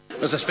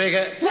Mr.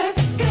 Speaker.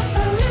 Let's get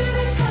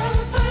political,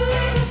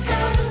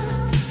 political.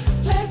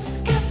 Let's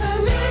get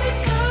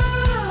political.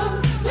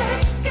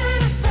 Let's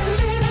get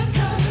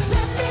political.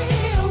 Let me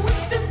hear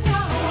Winston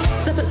talk.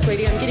 Sip it,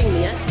 sweetie, I'm getting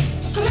there.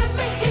 Let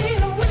me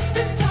hear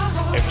Winston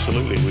talk.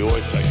 Absolutely, we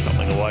always take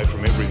something away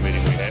from every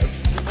meeting we have.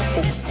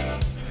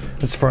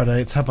 It's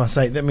Friday, it's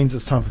 8:30. That means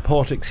it's time for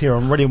politics here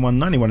on Radio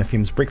 191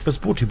 FM's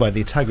Breakfast, brought to you by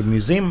the Otago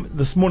Museum.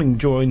 This morning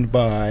joined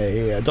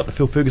by Dr.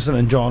 Phil Ferguson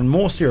and John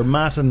Moore. Sarah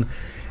Martin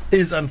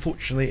is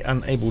unfortunately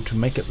unable to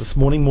make it this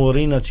morning.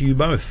 Morena to you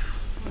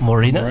both.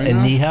 Morena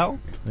and ni hao.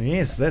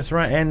 Yes, that's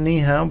right, and ni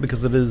hao,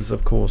 because it is,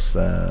 of course,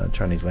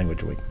 Chinese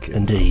Language Week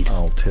Indeed. in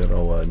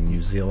Aotearoa,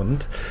 New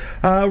Zealand.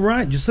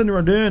 Right,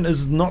 Jacinda Ardern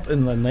is not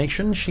in the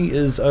nation. She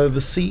is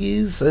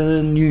overseas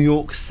in New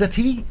York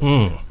City.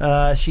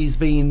 She's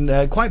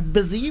been quite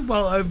busy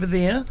while over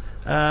there.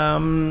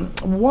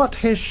 What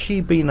has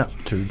she been up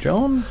to,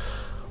 John?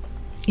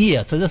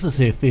 Yeah, so this is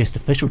her first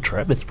official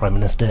trip as Prime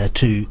Minister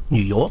to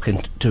New York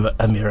and to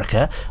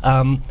America.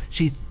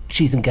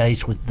 She's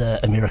engaged with the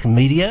American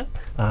media,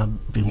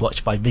 been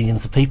watched by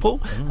millions of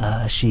people.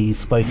 She's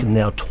spoken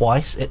now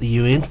twice at the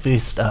UN,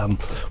 first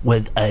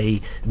with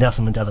a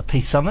Nelson Mandela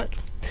Peace Summit,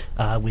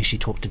 where she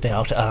talked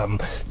about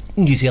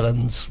New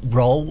Zealand's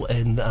role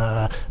in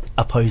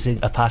opposing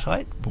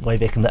apartheid way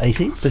back in the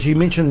 80s. Did she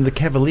mention the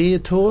Cavalier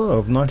Tour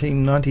of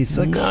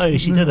 1996? No,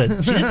 she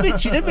didn't.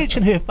 She did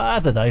mention her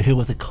father, though, who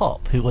was a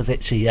cop, who was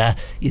actually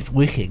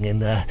working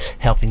and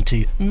helping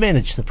to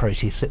manage the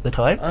protests at the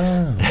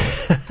time.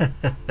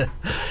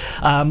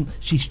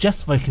 She's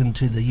just spoken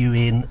to the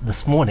UN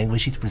this morning, where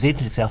she's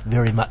presented herself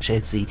very much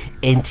as the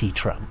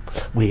anti-Trump,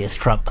 whereas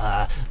Trump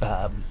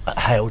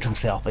hailed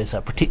himself as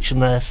a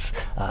protectionist,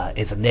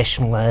 as a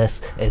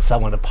nationalist, as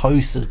someone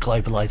opposed to the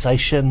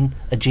globalisation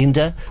agenda,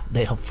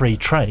 that of free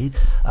trade.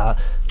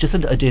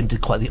 Jacinda Ardern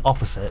did quite the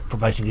opposite,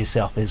 promoting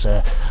herself as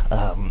a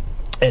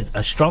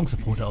strong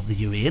supporter of the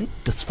UN,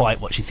 despite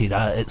what she said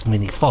are its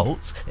many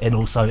faults, and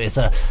also as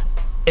a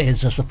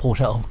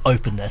supporter of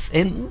openness,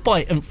 and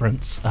by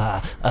inference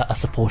a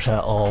supporter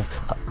of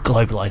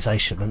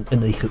globalisation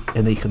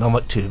in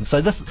economic terms.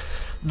 So this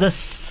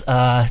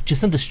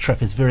Jacinda's trip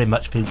has very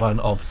much been one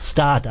of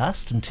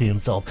stardust in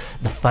terms of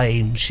the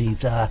fame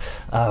she's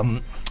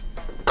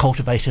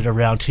cultivated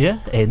around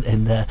here,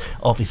 and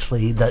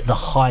obviously the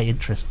high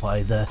interest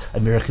by the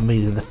American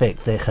media in the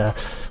fact that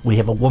we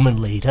have a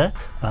woman leader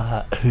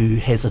who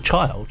has a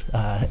child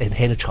and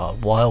had a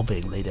child while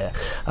being leader,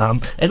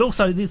 and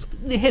also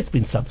there has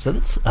been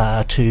substance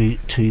to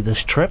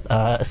this trip,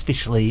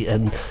 especially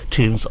in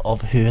terms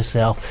of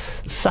herself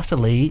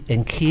subtly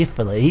and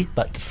carefully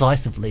but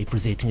decisively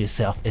presenting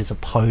herself as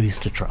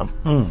opposed to Trump.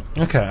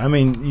 Okay, I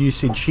mean, you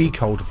said she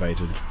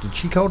cultivated. Did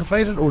she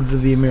cultivate it, or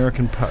did the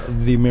American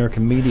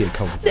media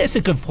cultivate it? That's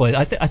a good point.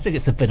 I think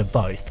it's a bit of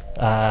both.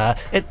 I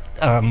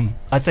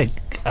think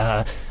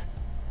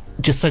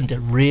Jacinda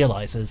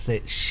realises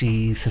that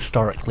she's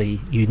historically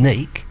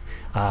unique,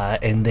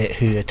 and that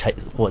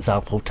for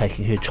example,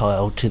 taking her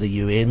child to the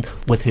UN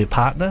with her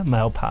partner,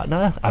 male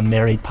partner,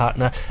 unmarried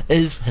partner,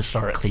 is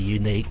historically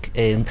unique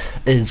and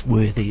is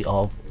worthy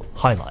of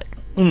highlight.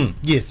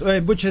 Yes,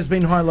 which has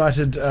been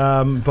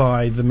highlighted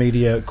by the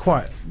media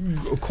quite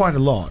a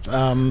lot.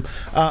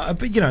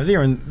 But you know,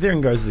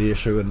 therein goes the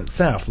issue in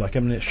itself. Like, I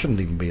mean, it shouldn't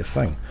even be a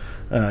thing.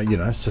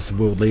 It's just a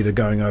world leader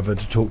going over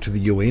to talk to the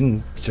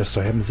UN, just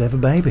so happens to have a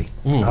baby.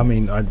 I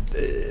mean,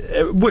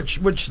 which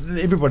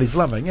everybody's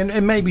loving,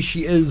 and maybe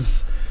she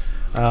is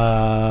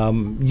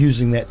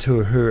using that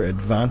to her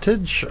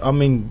advantage. I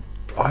mean,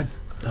 I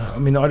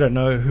don't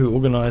know who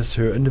organised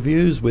her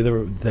interviews,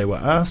 whether they were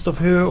asked of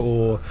her,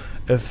 or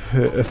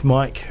if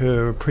Mike,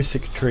 her press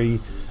secretary,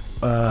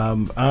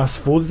 asked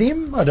for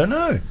them. I don't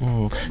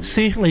know.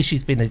 Certainly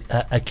she's been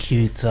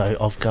accused, though,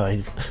 of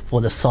going for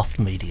the soft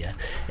media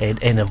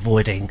and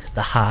avoiding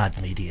the hard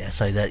media,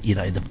 so that, you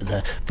know,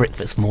 the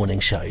breakfast morning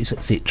shows,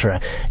 etc.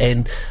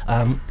 And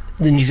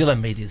the New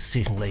Zealand media is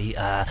certainly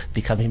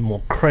becoming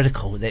more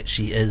critical that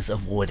she is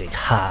avoiding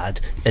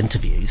hard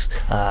interviews,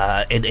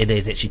 and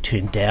has actually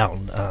turned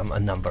down a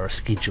number of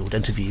scheduled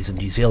interviews in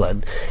New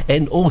Zealand.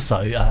 And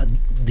also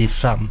there's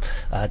some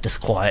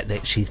disquiet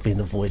that she's been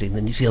avoiding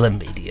the New Zealand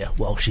media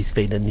while she's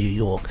been in New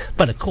York.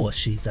 But of course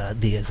she's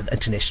there as an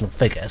international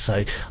figure,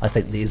 so I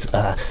think there's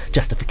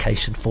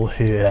justification for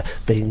her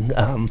being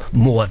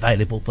more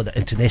available for the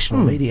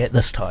international media at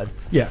this time.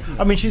 Yeah,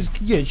 I mean,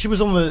 she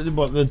was on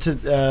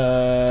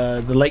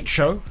the Late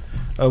Show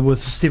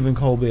with Stephen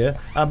Colbert,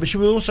 but she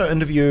was also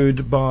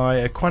interviewed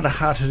by quite a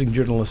hard-hitting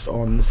journalist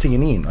on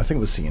CNN. I think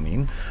it was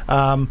CNN,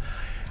 and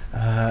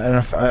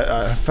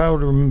I fail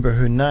to remember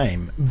her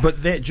name.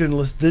 But that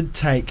journalist did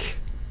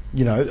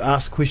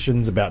ask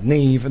questions about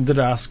Neve, and did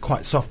ask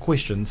quite soft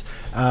questions.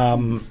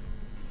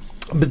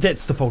 But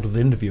that's the fault of the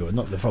interviewer,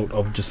 not the fault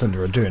of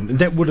Jacinda Ardern.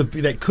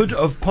 That could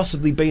have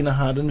possibly been a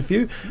hard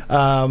interview.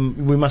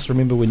 We must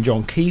remember when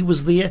John Key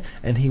was there,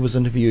 and he was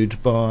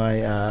interviewed by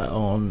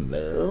now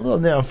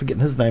I'm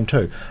forgetting his name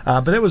too.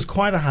 But that was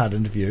quite a hard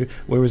interview,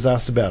 where he was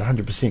asked about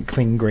 100%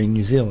 clean green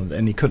New Zealand,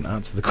 and he couldn't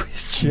answer the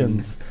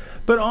questions.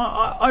 But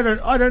I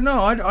don't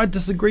know. I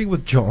disagree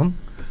with John.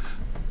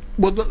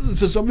 Well,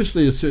 there's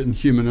obviously a certain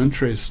human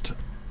interest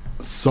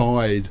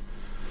side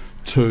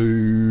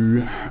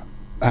to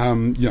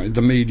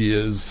the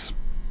media's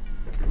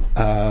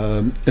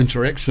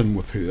interaction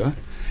with her,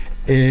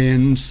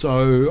 and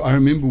so I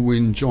remember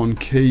when John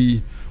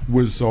Key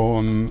was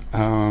on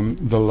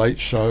the Late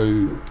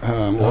Show,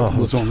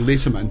 was on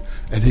Letterman,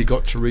 and he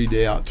got to read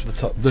out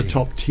the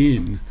top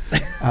 10,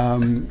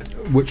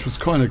 which was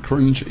kind of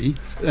cringy,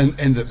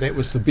 and that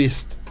was the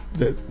best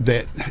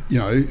that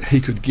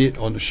he could get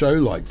on a show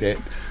like that,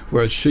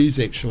 whereas she's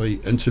actually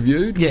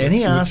interviewed. Yeah, and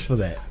he asked for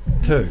that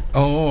too.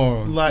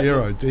 Oh, dear,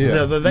 oh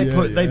dear.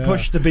 They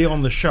pushed to be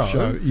on the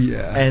show,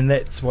 yeah, and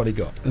that's what he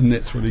got.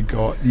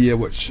 Yeah,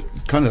 which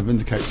kind of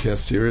indicates how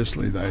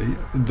seriously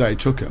they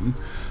took him.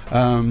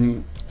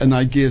 And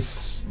I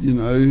guess,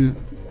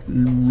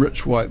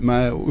 rich white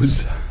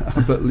males are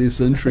a bit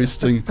less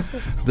interesting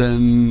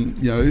than,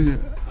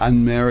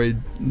 unmarried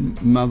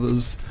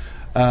mothers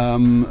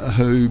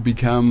who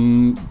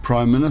become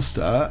Prime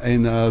Minister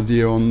and are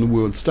there on the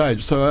world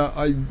stage. So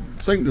I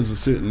think there's a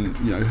certain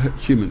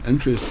human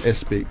interest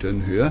aspect in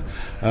her,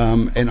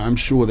 and I'm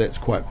sure that's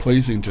quite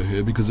pleasing to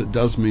her, because it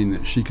does mean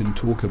that she can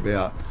talk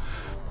about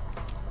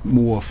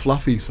more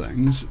fluffy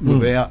things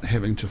without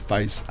having to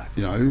face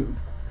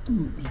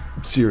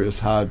serious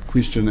hard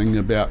questioning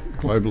about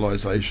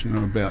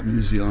globalisation or about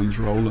New Zealand's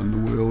role in the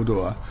world,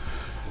 or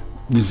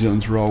New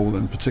Zealand's role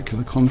in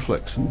particular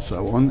conflicts and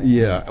so on,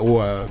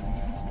 or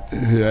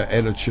her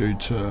attitude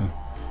to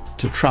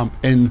Trump.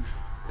 And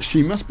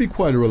she must be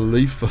quite a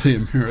relief for the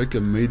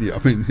American media. I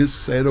mean, they're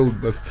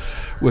saddled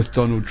with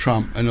Donald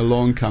Trump, and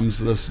along comes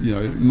this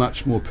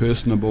much more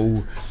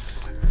personable,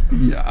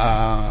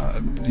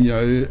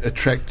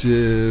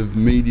 attractive,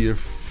 media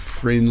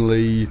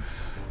friendly,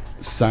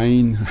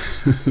 sane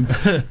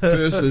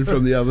person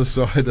from the other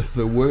side of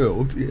the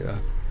world.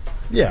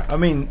 Yeah, I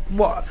mean,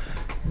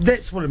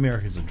 that's what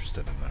America's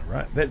interested in, though,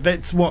 right?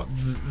 That's what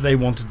they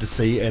wanted to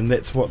see, and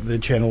that's what the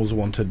channels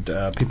wanted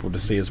people to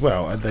see as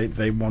well.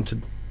 They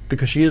wanted,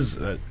 because she is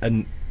a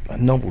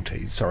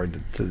novelty. Sorry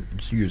to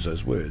use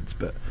those words,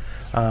 but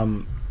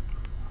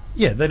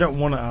they don't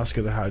want to ask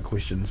her the hard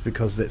questions,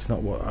 because that's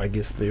not what I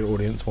guess their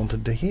audience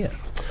wanted to hear.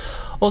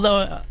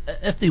 Although,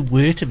 if there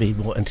were to be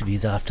more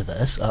interviews after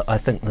this, I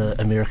think the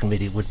American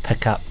media would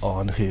pick up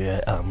on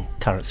her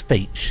current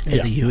speech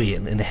at the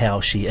UN, and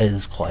how she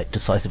is quite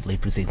decisively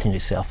presenting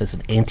herself as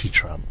an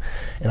anti-Trump.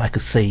 And I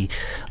could see,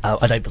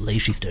 I don't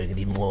believe she's doing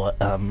any more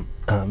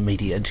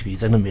media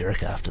interviews in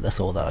America after this,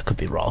 although I could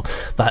be wrong.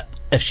 But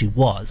if she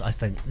was, I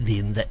think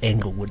then the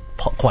angle would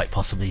quite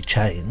possibly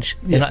change.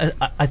 Yeah.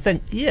 And I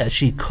think,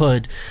 she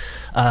could...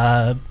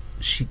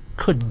 she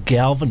could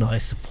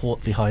galvanise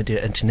support behind her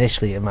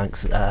internationally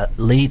amongst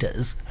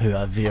leaders who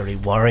are very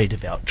worried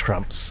about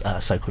Trump's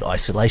so-called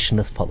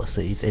isolationist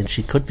policies, and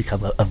she could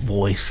become a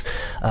voice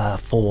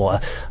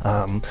for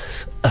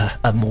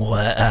a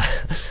more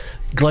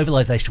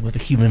globalisation with a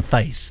human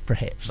face,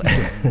 perhaps.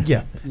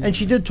 Yeah, and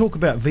she did talk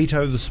about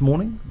veto this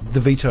morning, the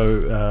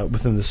veto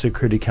within the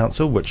Security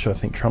Council, which I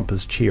think Trump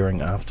is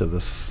cheering after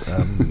this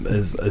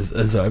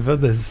is over.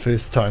 His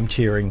first time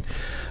chairing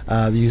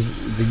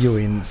the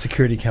UN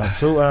Security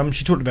Council.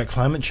 She talked about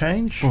climate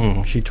change.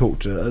 She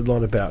talked a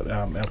lot about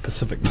our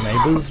Pacific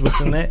neighbours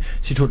within that.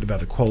 She talked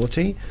about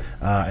equality,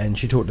 and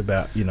she talked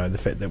about the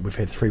fact that we've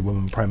had 3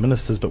 women prime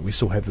ministers, but we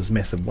still have this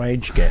massive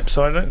wage gap.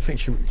 So I don't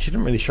think she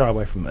didn't really shy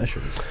away from the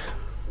issues.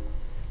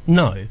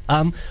 No.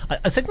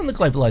 I think on the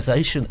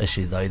globalisation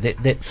issue, though,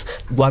 that's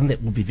one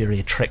that will be very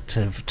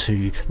attractive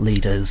to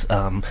leaders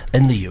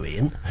in the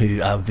UN who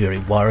are very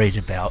worried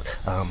about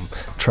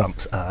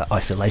Trump's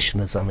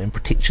isolationism and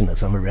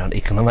protectionism around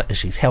economic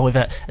issues.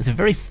 However, it's a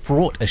very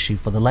fraught issue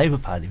for the Labour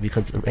Party,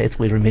 because, as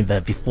we remember,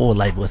 before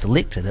Labour was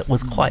elected, it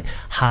was quite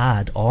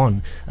hard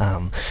on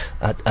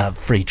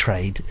free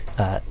trade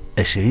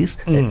issues.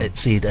 It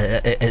said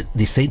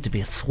there seemed to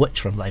be a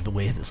switch from Labour,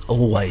 where it's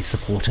always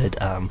supported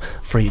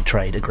free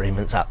trade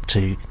agreements up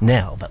to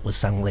now, but was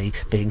suddenly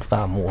being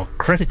far more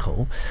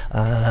critical,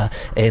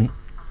 and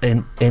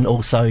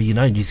also,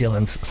 New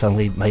Zealand's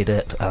suddenly made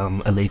it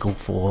illegal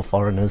for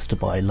foreigners to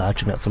buy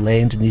large amounts of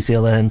land in New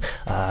Zealand.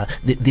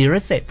 There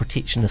is that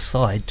protectionist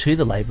side to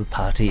the Labour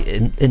Party,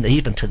 and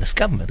even to this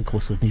government, of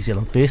course, with New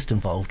Zealand First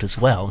involved as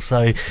well.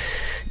 So,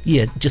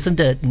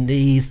 Jacinda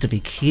needs to be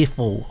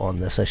careful on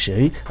this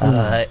issue,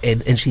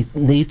 and she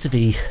needs to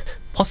be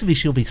possibly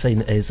she'll be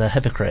seen as a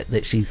hypocrite,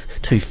 that she's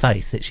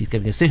two-faced, that she's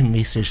giving a certain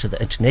message to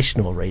the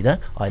international arena.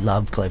 I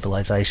love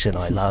globalisation,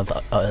 I love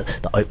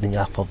the opening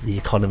up of the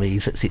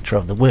economies, etc.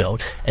 of the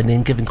world, and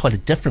then giving quite a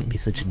different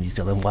message in New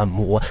Zealand, one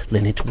more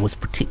leaning towards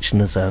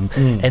protectionism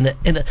and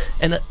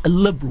a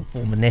liberal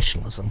form of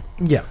nationalism.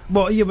 Yeah,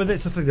 well, yeah, but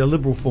that's the thing, the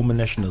liberal form of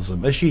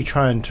nationalism. Is she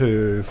trying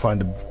to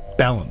find a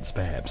balance,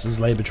 perhaps? Is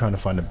Labour trying to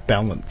find a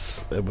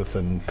balance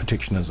within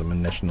protectionism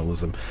and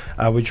nationalism?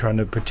 Are we trying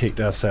to protect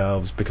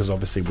ourselves because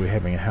obviously we're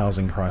having a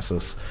housing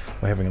crisis,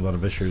 we're having a lot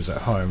of issues at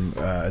home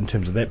in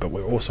terms of that, but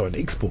we're also an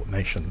export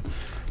nation.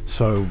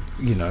 So,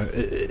 you know,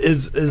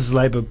 is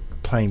Labour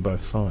playing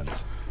both sides?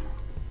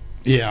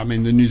 Yeah, I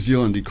mean, the New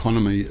Zealand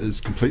economy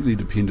is completely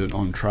dependent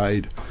on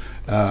trade,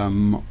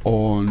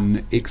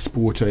 on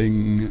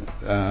exporting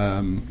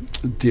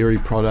dairy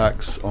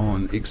products,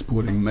 on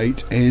exporting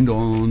meat, and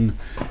on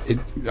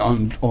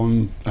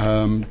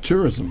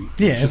tourism,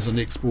 Yeah. which is an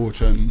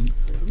export, and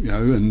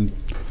and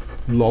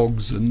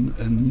logs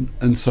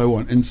and so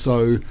on. And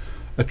so,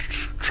 a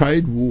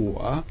trade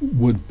war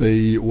would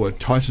be, or a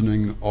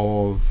tightening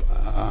of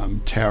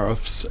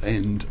tariffs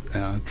and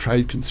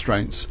trade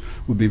constraints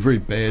would be very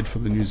bad for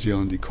the New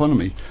Zealand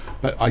economy.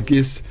 But I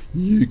guess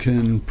you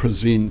can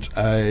present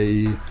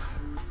a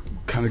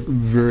kind of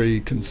very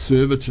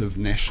conservative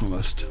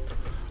nationalist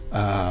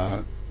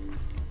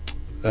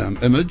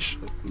image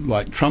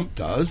like Trump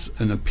does,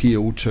 and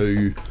appeal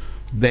to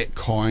that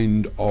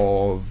kind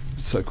of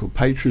so-called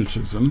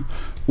patriotism,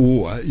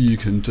 or you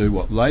can do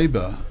what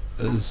Labour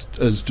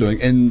is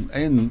doing,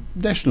 and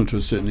National to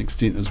a certain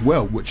extent as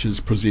well, which is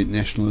present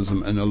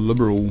nationalism in a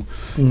liberal,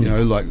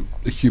 like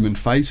a human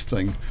face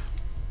thing.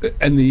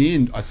 In the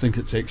end, I think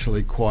it's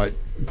actually quite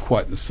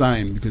the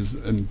same, because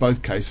in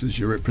both cases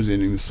you're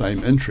representing the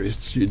same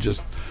interests.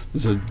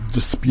 There's a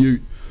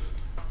dispute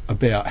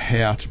about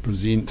how to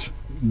present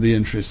the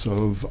interests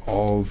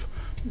of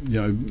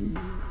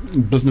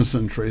business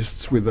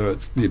interests, whether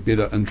they're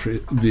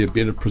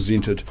better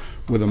presented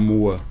with a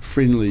more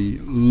friendly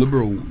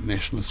liberal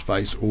nationalist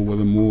face or with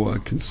a more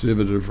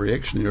conservative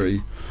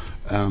reactionary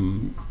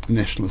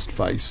nationalist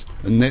face.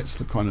 And that's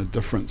the kind of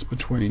difference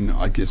between,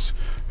 I guess,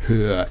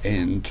 her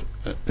and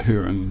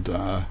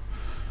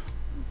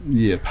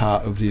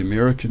part of the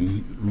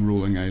American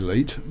ruling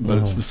elite, but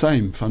it's the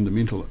same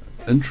fundamental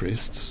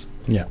interests.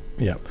 Yeah.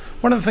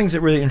 One of the things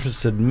that really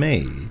interested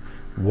me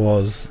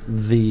was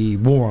the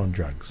war on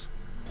drugs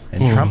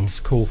and Trump's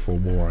call for a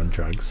war on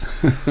drugs.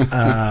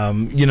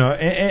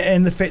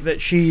 And the fact that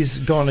she's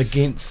gone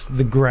against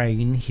the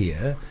grain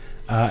here,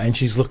 and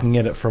she's looking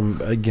at it from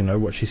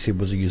what she said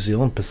was a New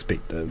Zealand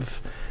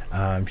perspective.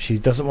 She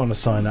doesn't want to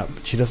sign up.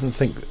 She doesn't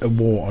think a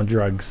war on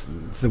drugs,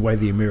 the way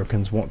the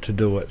Americans want to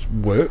do it,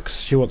 works.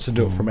 She wants to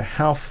do it from a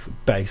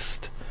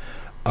health-based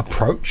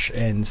approach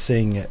and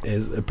seeing it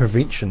as a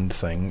prevention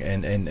thing,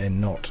 and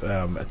not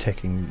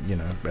attacking,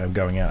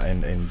 going out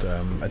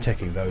and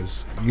attacking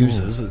those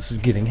users. It's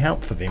getting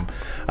help for them,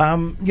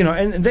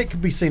 and that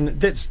could be seen.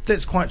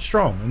 That's quite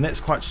strong and that's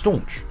quite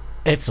staunch.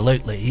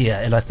 Absolutely,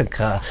 yeah, and I think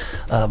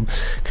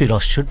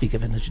kudos should be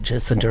given to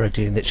Jacinda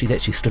Ardern that she's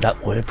actually stood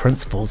up for her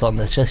principles on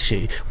this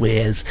issue,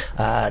 whereas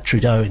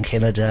Trudeau in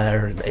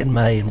Canada and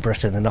May in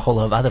Britain and a whole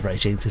lot of other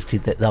regimes have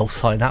said that they'll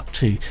sign up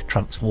to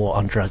Trump's war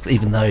on drugs,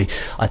 even though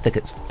I think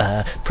it's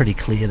pretty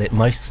clear that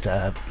most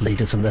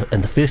leaders in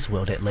the first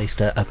world, at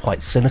least, are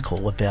quite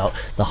cynical about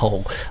the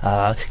whole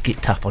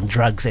get tough on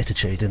drugs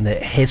attitude, and that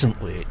it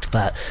hasn't worked.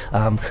 But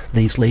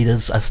these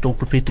leaders are still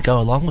prepared to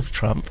go along with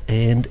Trump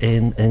and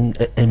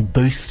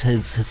boost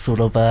his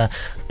sort of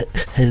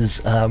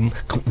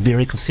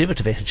very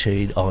conservative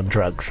attitude on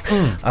drugs.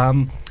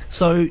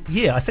 So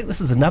yeah, I think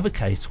this is another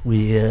case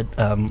where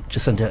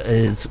Jacinda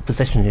is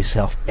positioning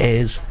herself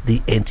as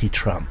the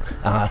anti-Trump,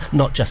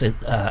 not just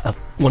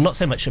not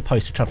so much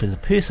opposed to Trump as a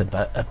person,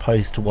 but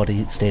opposed to what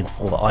he stands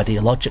for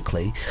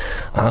ideologically.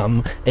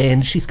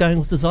 And she's going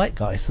with the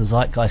zeitgeist. The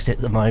zeitgeist at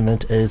the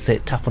moment is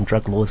that tough on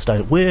drug laws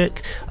don't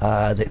work,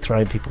 that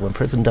throwing people in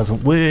prison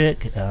doesn't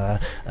work,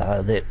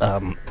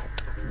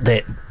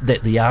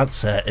 that the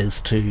answer is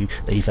to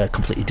either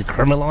completely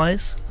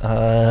decriminalise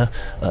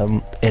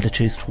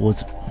attitudes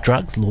towards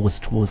drugs, laws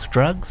towards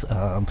drugs,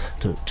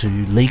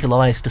 to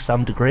legalise to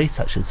some degree,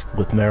 such as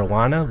with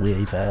marijuana, where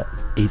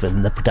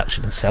even the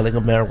production and selling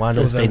of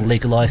marijuana is being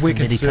legalised in many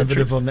countries. We're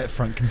conservative on that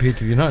front compared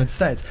to the United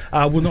States.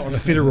 Well, not on a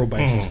federal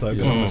basis, though,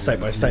 but on a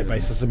state-by-state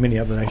basis in many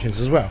other nations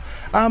as well.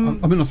 I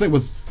mean, I think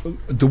with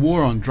the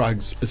war on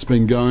drugs, it's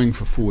been going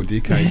for 4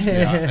 decades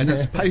now, and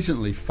it's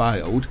patently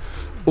failed.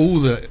 All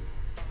the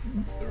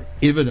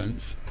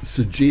evidence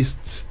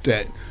suggests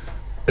that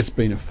it's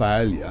been a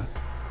failure.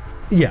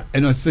 Yeah.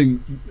 And I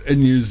think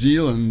in New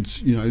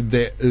Zealand,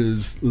 that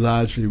is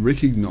largely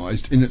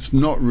recognised, and it's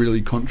not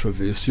really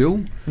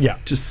controversial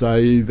to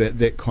say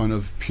that kind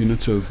of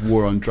punitive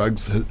war on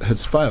drugs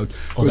has failed.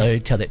 Although,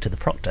 tell that to the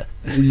proctor.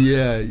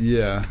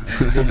 Yeah.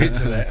 We'll get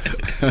to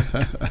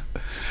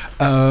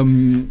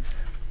that.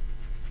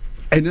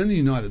 And in the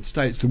United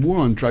States, the war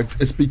on drugs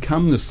has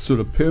become this sort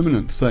of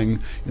permanent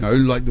thing,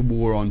 like the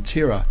war on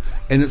terror.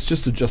 And it's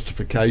just a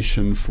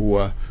justification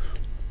for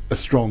a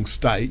strong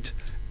state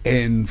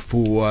and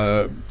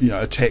for,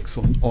 attacks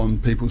on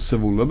people's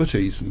civil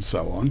liberties and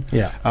so on.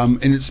 Yeah.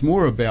 And it's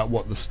more about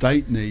what the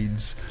state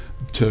needs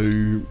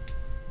to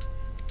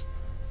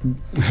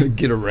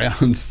get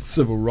around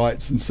civil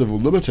rights and civil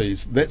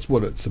liberties. That's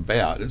what it's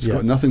about. It's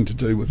got nothing to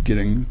do with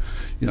getting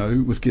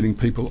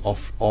people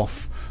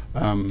off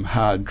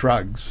hard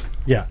drugs.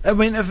 Yeah, I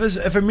mean,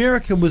 if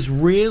America was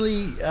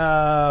really,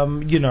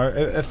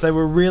 if they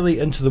were really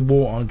into the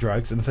war on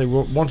drugs, and if they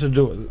wanted to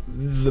do it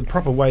the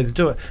proper way to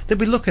do it, they'd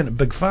be looking at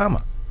Big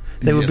Pharma.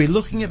 They would be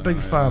looking at Big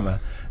Pharma.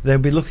 They'll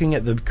be looking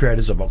at the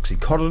creators of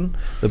Oxycontin.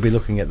 They'll be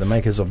looking at the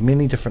makers of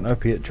many different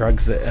opiate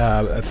drugs, that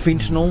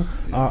fentanyl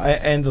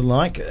and the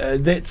like.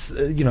 That's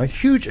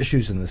huge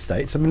issues in the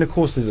States. I mean, of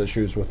course, there's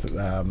issues with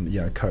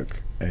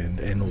coke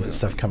and all that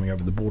stuff coming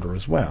over the border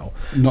as well.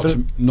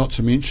 Not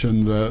to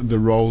mention the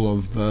role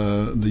of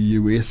the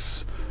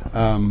US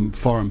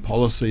foreign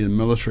policy and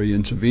military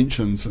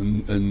interventions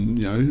and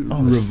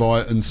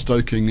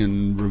stoking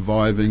and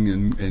reviving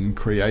and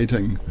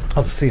creating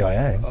the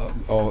CIA.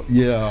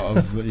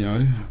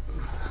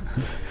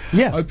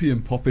 Yeah,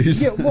 opium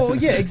poppies. Yeah, well,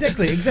 yeah,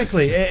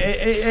 exactly,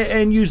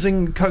 and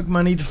using coke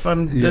money to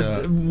fund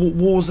the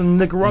wars in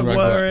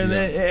Nicaragua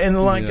and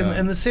the like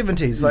in the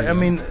 70s. Like, I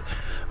mean,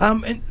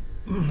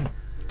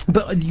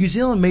 but the New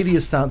Zealand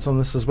media stance on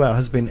this as well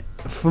has been,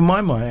 for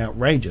my mind,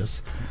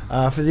 outrageous.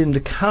 For them to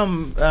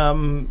come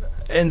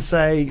and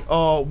say,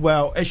 "Oh,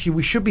 well, actually,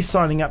 we should be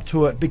signing up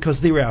to it because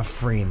they're our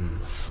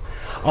friends."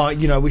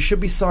 We should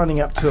be signing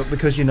up to it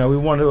because, we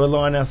want to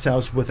align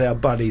ourselves with our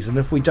buddies, and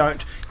if we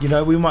don't,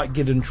 we might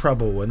get in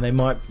trouble, and they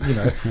might,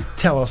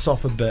 tell us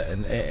off a bit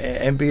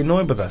and be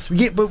annoyed with us.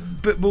 Yeah, but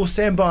we'll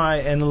stand by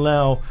and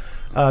allow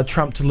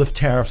Trump to lift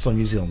tariffs on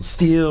New Zealand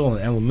steel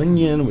and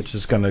aluminium, which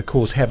is going to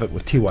cause havoc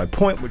with Tiwai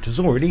Point, which is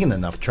already in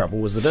enough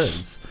trouble as it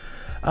is.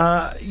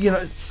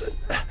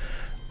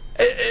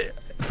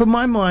 For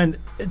my mind,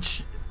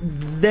 it's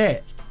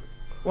that.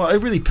 Well, it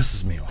really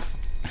pisses me off.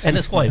 And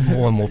it's why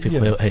more and more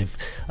people who've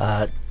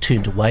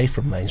turned away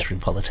from mainstream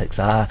politics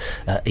are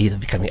either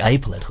becoming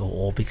apolitical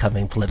or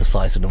becoming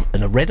politicised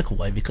in a radical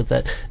way, because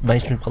that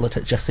mainstream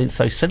politics just seems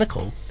so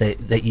cynical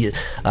that you.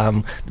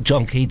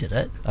 John Key did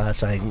it,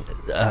 saying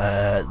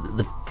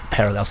the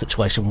parallel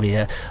situation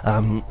where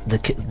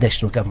the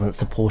national government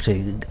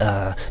supporting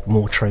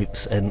more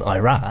troops in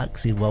Iraq,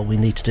 saying, well, we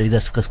need to do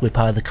this because we're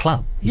part of the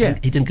club. He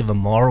didn't give a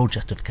moral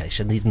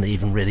justification. He didn't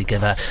even really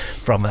give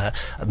from a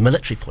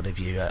military point of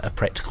view, a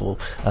practical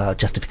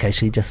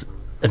justification. He just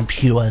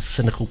impure,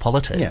 cynical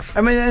politics. Yeah,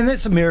 I mean, and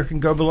that's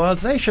American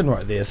globalisation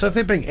right there. So if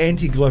they're being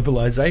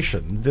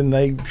anti-globalisation, then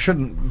they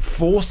shouldn't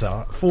force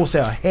our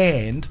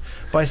hand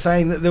by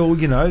saying that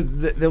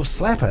they'll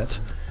slap it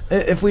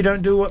if we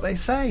don't do what they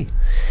say.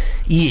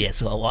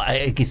 Yes, well,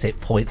 I guess that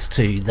points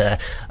to the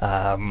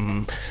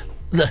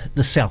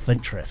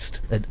self-interest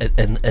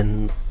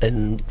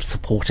in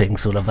supporting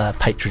sort of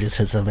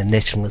patriotism and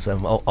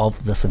nationalism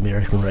of this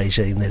American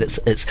regime. That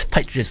it's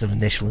patriotism and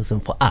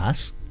nationalism for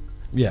us.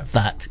 Yeah.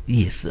 But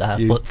yes,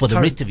 for the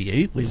rest of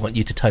you, we want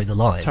you to toe the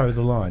line. Toe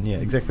the line, yeah,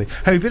 exactly.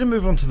 Hey, we better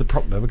move on to the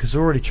prop now because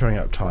we're already chewing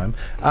up time.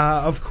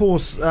 Of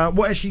course,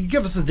 actually,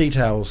 give us the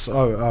details.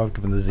 Oh, I've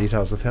given the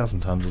details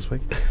 1,000 times this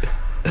week.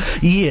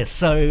 Yes,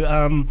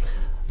 so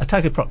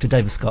Otago Proctor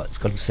David Scott's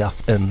got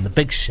himself in the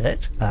big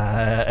shit.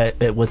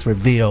 It was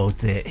revealed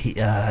that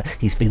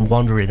he's been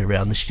wandering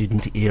around the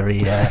student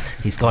area.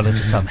 He's gone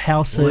into some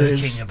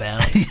houses. Working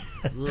about.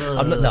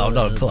 I'm not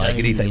implying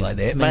anything like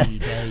that.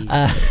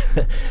 But,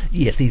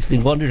 yes, he's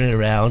been wandering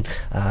around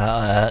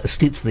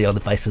ostensibly on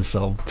the basis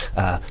of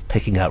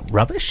picking up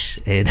rubbish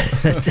and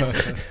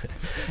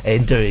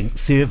and doing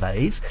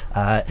surveys.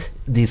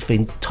 There's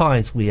been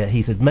times where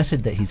he's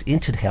admitted that he's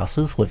entered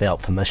houses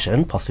without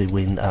permission, possibly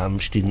when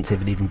students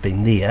haven't even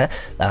been there,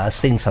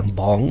 seen some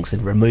bongs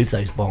and removed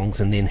those bongs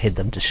and then had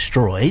them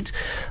destroyed.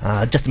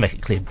 Just to make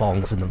it clear,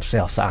 bongs in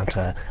themselves aren't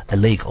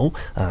illegal.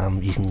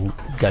 You can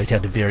go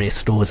down to various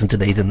stores in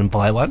Dunedin and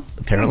buy one,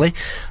 apparently.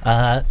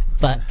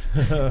 But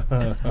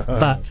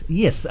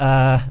yes,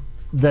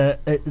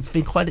 it's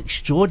been quite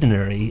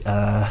extraordinary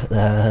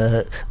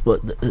how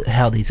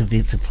these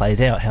events have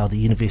played out, how the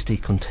university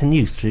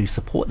continues to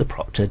support the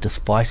proctor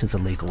despite his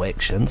illegal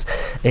actions,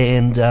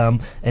 and now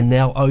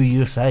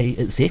OUSA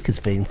exec has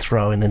been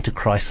thrown into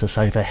crisis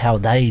over how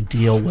they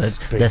deal with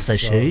this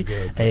issue,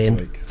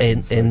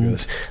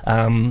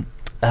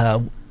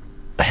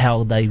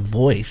 how they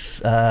voice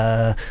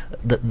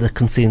the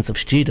concerns of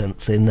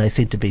students, and they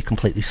seem to be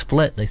completely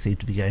split. They seem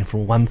to be going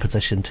from one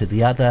position to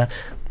the other.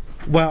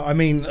 Well, I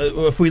mean,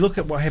 if we look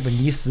at what happened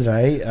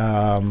yesterday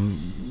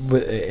and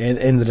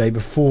the day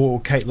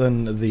before,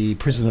 Caitlin, the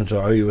president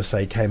of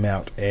OUSA, came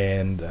out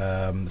and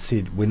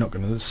said we're not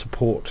going to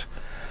support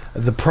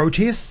the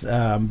protest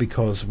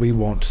because we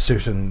want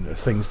certain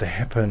things to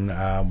happen.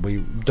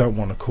 We don't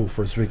want to call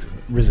for his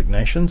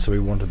resignation, so we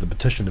wanted the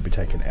petition to be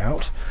taken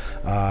out.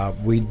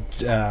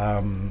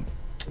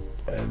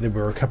 there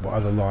were a couple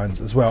other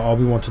lines as well.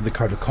 We wanted the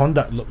code of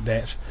conduct looked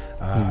at,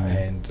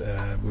 and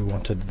we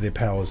wanted their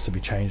powers to be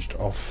changed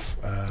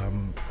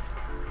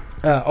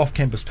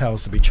off-campus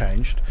powers to be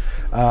changed.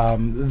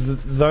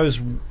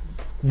 Those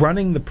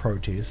running the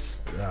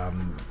protests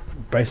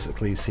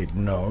basically said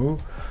no,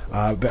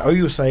 but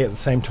OUSA at the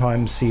same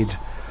time said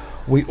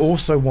we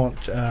also want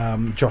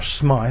Josh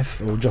Smith,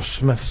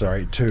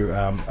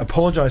 to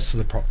apologise to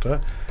the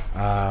proctor,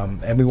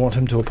 and we want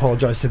him to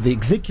apologise to the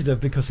executive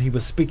because he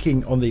was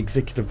speaking on the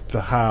executive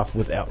behalf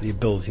without the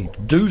ability to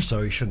do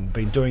so. He shouldn't have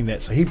been doing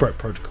that, so he broke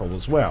protocol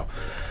as well.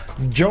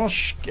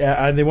 Josh,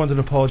 and they wanted an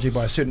apology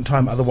by a certain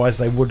time, otherwise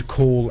they would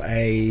call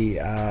a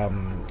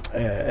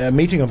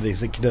meeting of the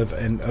executive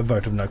and a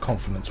vote of no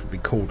confidence would be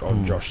called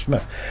on Josh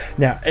Smith.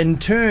 Now, in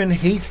turn,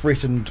 he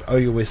threatened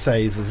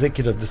OUSA's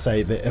executive to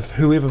say that if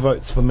whoever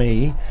votes for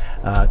me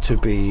to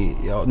be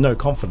no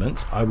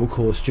confidence, I will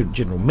call a student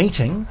general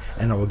meeting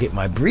and I will get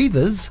my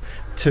breathers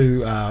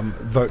to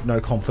vote no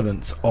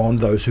confidence on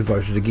those who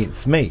voted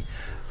against me.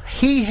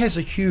 He has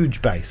a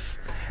huge base.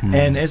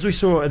 And as we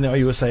saw in the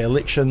OUSA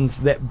elections,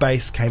 that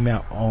base came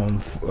out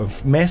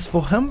of mass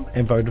for him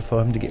and voted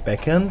for him to get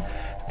back in.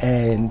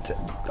 And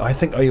I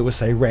think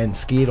OUSA ran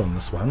scared on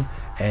this one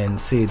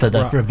and said... So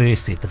they've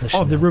reversed their position.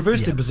 Oh, they've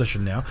reversed Yeah. their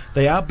position now.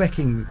 They are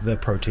backing the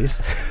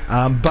protest,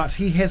 but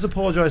he has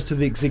apologised to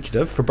the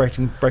executive for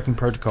breaking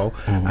protocol,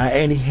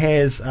 and he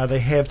has. They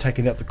have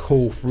taken out the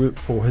call for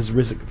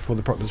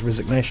the proctor's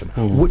resignation,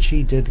 which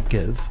he did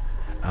give.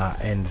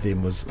 And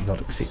then was not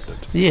accepted.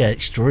 Yeah,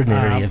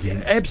 extraordinary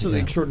event.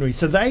 Absolutely extraordinary.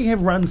 So they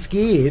have run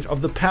scared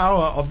of the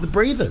power of the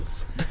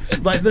breathers.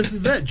 Like, this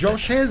is it.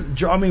 Josh has...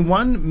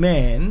 one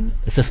man...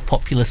 It's just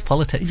populist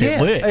politics Yeah,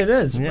 at work. it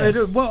is. Yeah.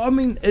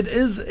 It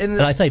is...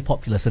 And I say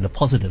populist in a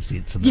positive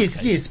sense. In this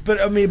case. Yes, but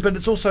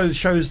it also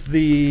shows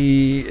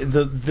the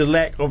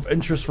lack of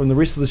interest from the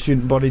rest of the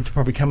student body to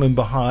probably come in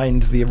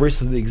behind the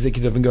rest of the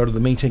executive and go to the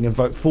meeting and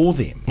vote for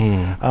them.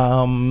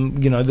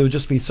 There will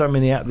just be so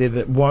many out there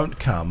that won't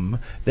come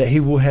that he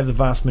will have the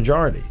vast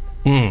majority.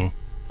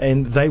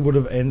 And they would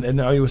have, and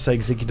the OUSA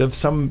executive,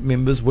 some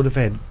members would have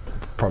had,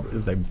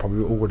 they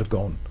probably all would have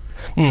gone.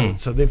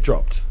 So they've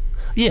dropped.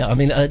 Yeah, I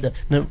mean,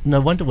 no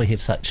wonder we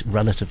have such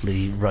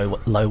relatively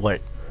low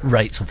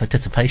rates of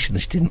participation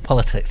in student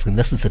politics when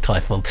this is the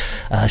type of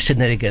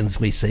shenanigans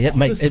we see. It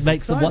makes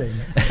exciting.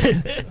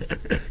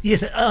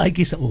 Yes, I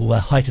guess it will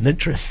heighten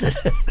interest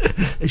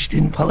in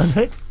student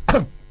politics.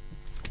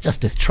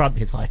 Just as Trump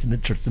has heightened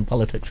interest in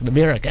politics in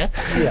America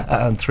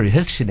through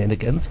his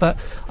shenanigans. But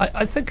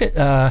I think it,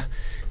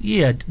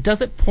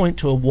 does it point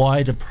to a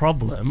wider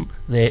problem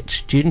that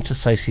student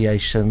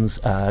associations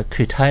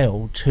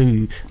curtail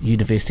to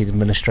university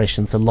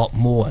administrations a lot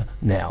more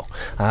now,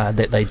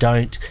 that they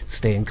don't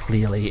stand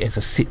clearly as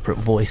a separate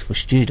voice for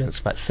students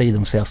but see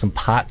themselves in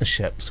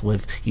partnerships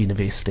with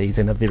universities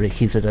and are very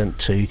hesitant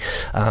to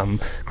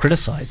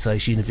criticise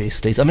those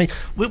universities. I mean,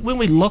 when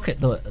we look at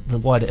the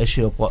wider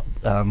issue of what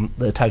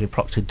the Otago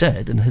Proctor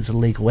did and his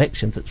illegal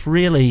actions, it's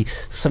really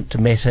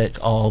symptomatic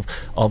of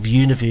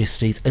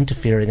universities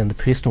interfering in the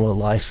personal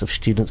lives of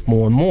students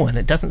more and more, and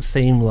it doesn't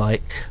seem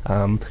like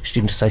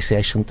student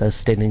associations are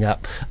standing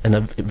up in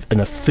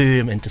a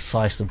firm and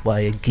decisive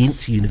way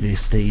against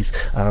universities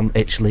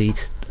actually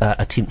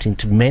attempting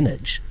to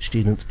manage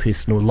students'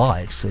 personal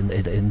lives and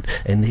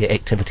their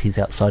activities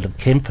outside of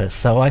campus.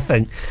 So I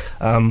think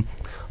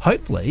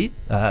hopefully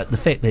the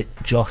fact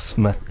that Josh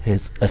Smith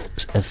has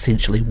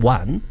essentially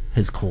won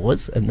his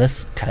cause in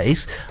this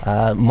case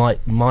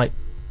might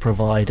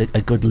provide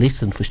a good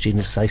lesson for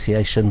student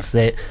associations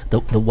that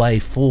the way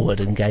forward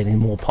in gaining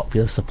more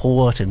popular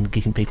support and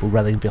getting people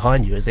rallying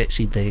behind you is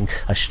actually being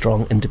a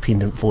strong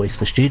independent voice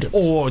for students.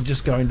 Or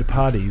just going to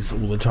parties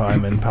all the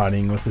time and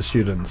partying with the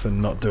students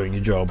and not doing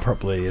your job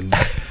properly and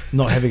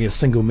not having a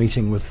single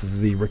meeting with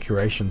the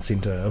recreation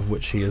centre, of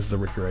which he is the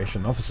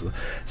recreation officer.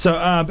 So,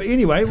 but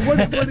anyway, what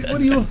are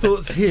your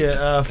thoughts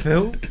here,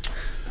 Phil?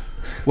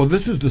 Well,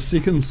 this is the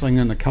second thing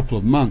in a couple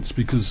of months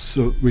because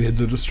we had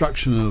the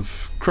destruction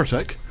of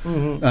Critic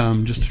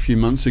just a few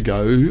months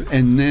ago,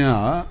 and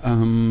now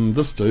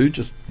this dude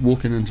just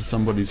walking into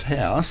somebody's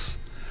house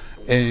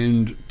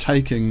and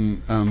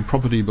taking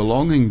property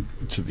belonging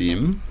to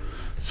them.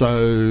 So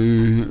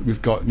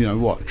we've got,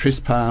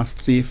 trespass,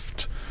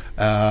 theft,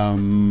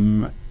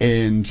 and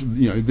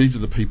these are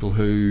the people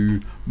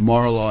who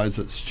moralise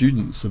at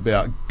students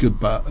about good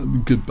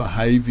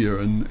behaviour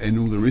and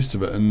all the rest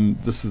of it.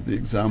 And this is the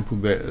example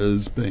that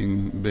is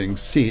being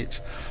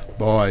set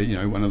by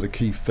one of the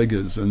key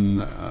figures in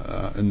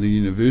the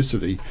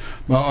university.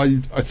 But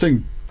I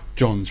think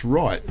John's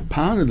right.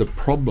 Part of the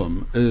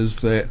problem is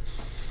that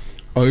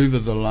over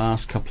the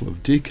last couple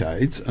of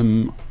decades,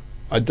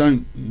 I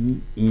don't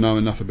know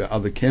enough about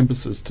other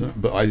campuses,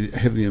 but I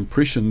have the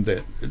impression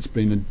that it's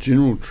been a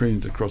general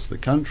trend across the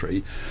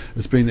country.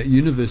 It's been that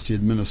university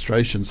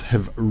administrations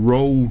have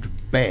rolled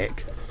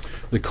back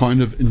the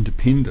kind of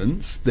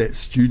independence that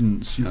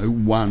students,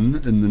 won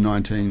in the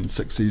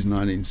 1960s,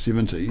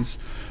 1970s,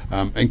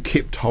 and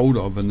kept hold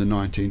of in the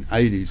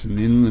 1980s. And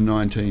then in the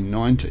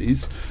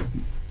 1990s,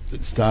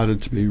 it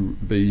started to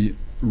be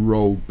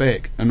rolled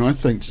back, and I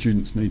think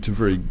students need to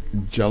very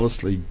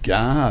jealously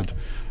guard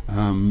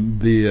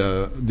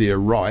their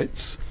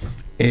rights,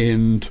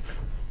 and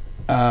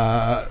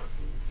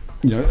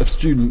if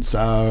students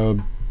are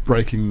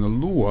breaking the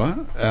law,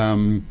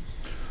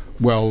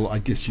 well, I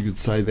guess you could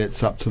say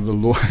that's up to the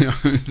law.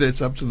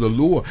 That's up to the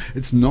law.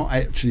 It's not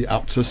actually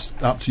up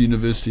to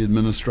university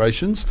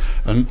administrations,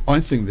 and I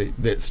think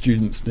that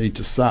students need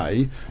to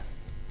say,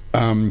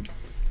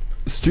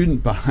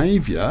 student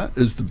behaviour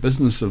is the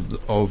business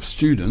of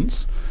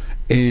students,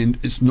 and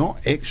it's not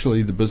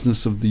actually the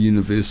business of the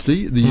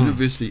university. The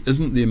university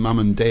isn't their mum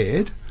and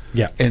dad.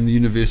 Yeah. And the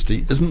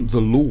university isn't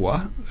the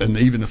law, and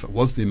even if it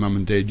was their mum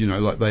and dad,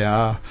 like they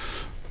are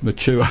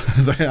mature,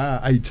 they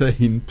are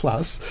 18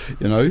 plus,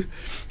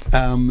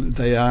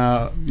 they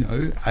are,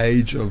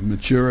 age of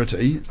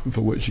maturity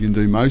for which you can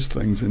do most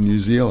things in New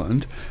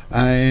Zealand,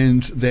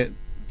 and that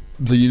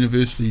the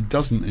university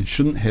doesn't and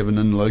shouldn't have an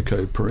in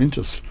loco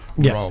parentis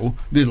role,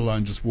 let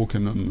alone just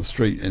walking on the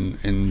street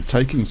and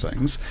taking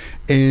things,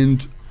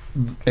 and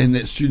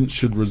that students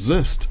should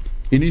resist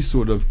any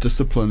sort of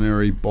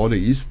disciplinary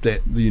bodies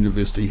that the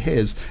university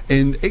has,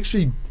 and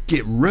actually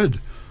get rid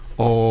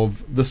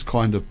of this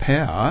kind of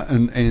power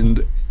and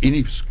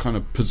any kind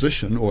of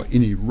position or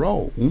any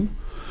role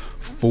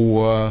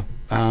for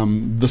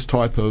this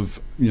type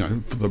of,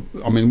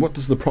 what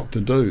does the proctor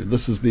do?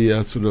 This is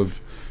their sort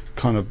of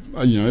kind of,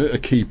 a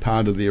key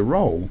part of their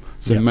role.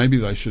 So maybe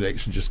they should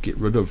actually just get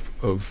rid of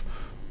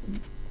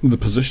the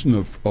position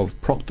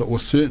of proctor, or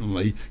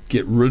certainly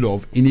get rid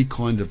of any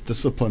kind of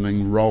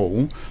disciplining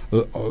role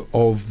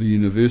of the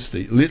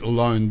university, let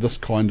alone this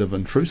kind of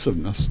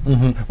intrusiveness.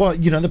 Mm-hmm. Well,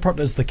 the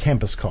proctor is the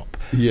campus cop.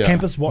 Yeah.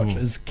 Campus watch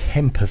is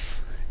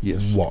campus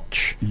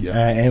watch. Yeah.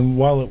 And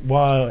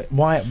why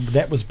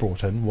that was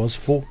brought in was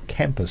for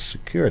campus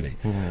security,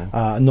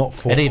 not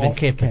for And even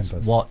campus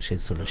watch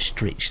has sort of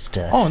stretched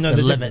the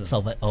they limits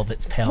of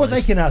its powers. Well,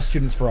 they can ask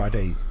students for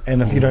ID,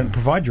 and if you don't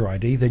provide your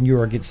ID, then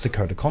you're against the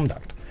code of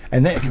conduct.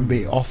 And that can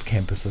be off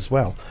campus as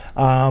well,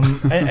 and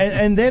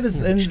that is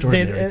and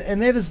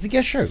that is the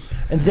issue.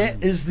 And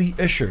that is the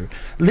issue.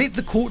 Let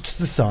the courts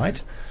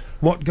decide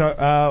what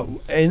go,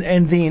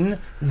 and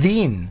then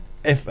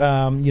if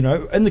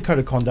in the code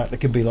of conduct, it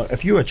could be like,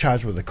 if you are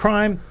charged with a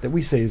crime that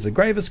we see as the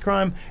gravest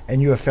crime,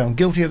 and you are found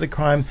guilty of the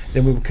crime,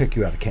 then we will kick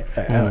you out of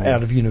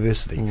out of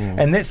university.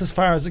 And that's as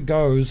far as it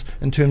goes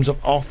in terms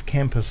of off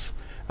campus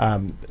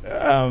powers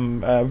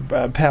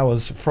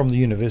from the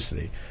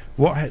university.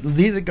 Let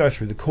it go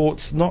through the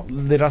courts, not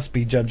let us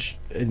be judge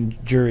and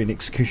jury and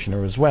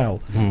executioner as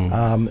well.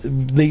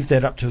 Leave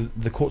that up to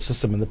the court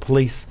system and the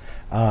police,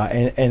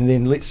 and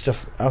then let's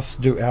just us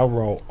do our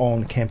role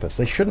on campus.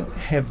 They shouldn't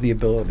have the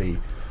ability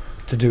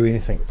to do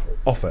anything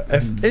off it.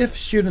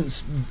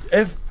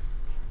 If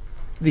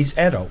these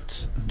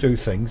adults do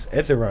things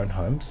at their own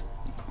homes,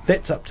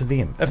 that's up to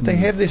them. If they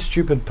have their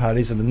stupid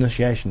parties and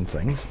initiation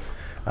things,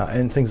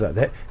 and things like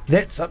that,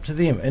 that's up to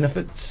them. And if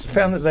it's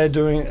found that they're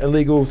doing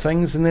illegal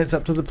things, then that's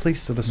up to the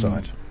police to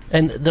decide.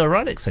 And the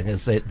ironic thing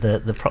is that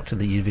the proctor of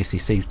the university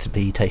seems to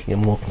be taking a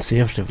more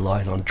conservative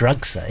line on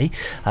drugs, say,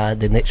 than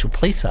the actual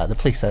police are. The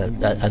police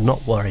are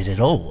not worried at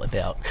all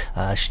about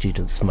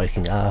students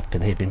smoking up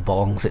and having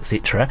bongs,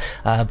 etc.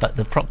 But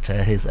the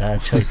proctor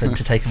has chosen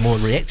to take a more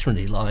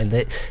reactionary line,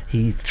 that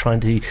he's trying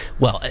to,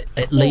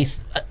 at least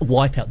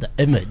wipe out the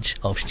image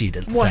of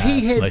students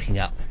smoking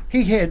up.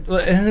 He had,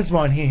 in his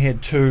mind, he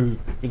had two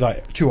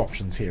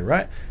options here,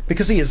 right?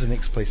 Because he is an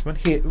ex-policeman.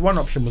 One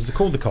option was to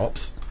call the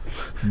cops.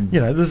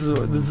 This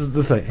is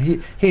the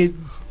thing.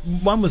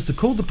 One was to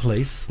call the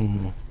police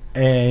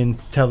and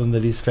tell them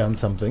that he's found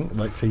something,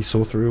 like he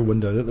saw through a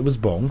window that there was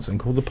bongs, and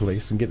call the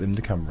police and get them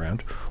to come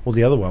round. Or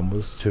the other one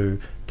was to,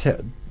 take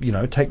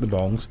the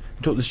bongs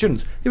and talk to the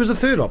students. There was a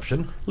third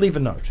option: leave a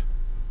note.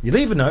 You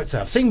leave a note, say,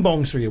 I've seen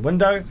bongs through your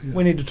window,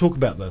 we need to talk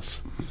about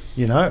this,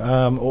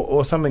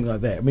 or something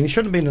like that. I mean, he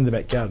shouldn't have been in the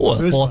backyard. Or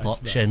the fourth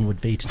option would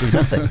be to do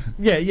nothing.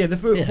 the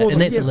fourth, and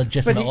that's a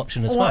legitimate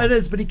option as well. It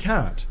is, but he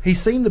can't. He's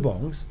seen the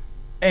bongs.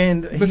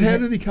 But how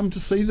did he come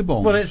to see the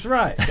bongs? Well, that's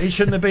right. He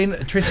shouldn't have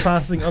been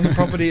trespassing on the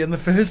property in the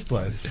first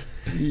place.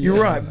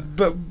 You're right,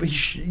 but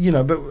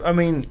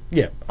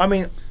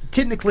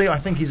technically, I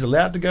think he's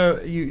allowed to go.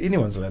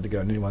 Anyone's allowed to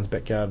go in anyone's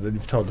backyard, and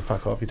if you're told to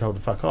fuck off, you're told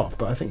to fuck off.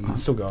 But I think you can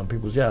still go in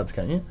people's yards,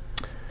 can't you?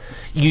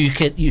 You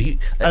can.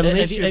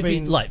 Unless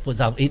for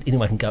example,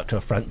 anyone can go up to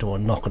a front door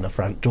and knock on a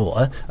front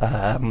door.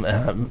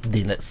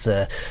 Then it's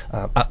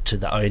up to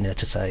the owner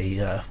to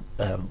say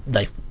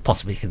they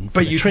possibly can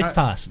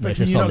trespass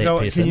notice on that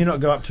person. Can you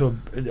not go up to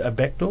a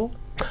back door?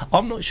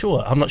 I'm not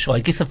sure. I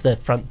guess if the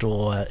front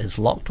door is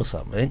locked or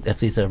something,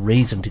 if there's a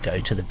reason to go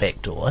to the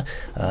back door,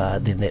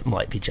 then that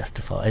might be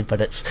justified.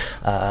 But it's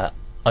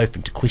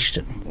open to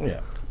question.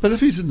 Yeah. But if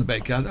he's in the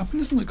backyard,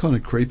 isn't it kind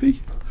of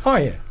creepy? Oh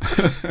yeah.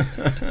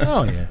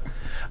 Oh yeah.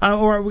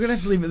 All right, we're going to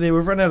have to leave it there.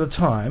 We've run out of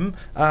time.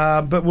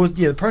 But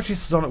the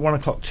protest is on at 1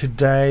 o'clock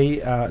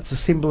today. It's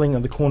assembling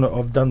at the corner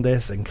of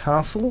Dundas and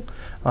Castle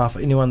for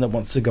anyone that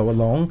wants to go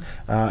along.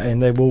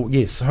 And they will,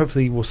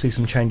 hopefully we'll see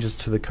some changes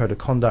to the code of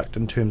conduct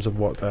in terms of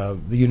what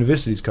the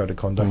university's code of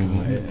conduct.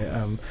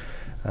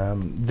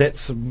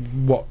 That's the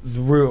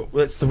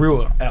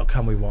real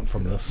outcome we want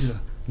from this.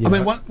 Yeah. I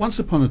mean, once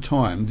upon a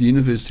time, the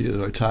University of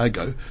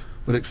Otago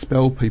would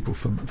expel people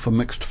for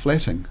mixed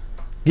flatting.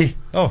 Yeah.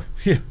 Oh,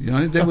 yeah. You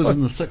know, that was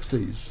in the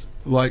 60s.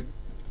 Like,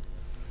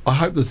 I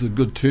hope there's a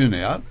good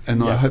turnout,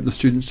 and I hope the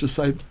students just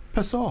say,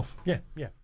 piss off. Yeah, yeah.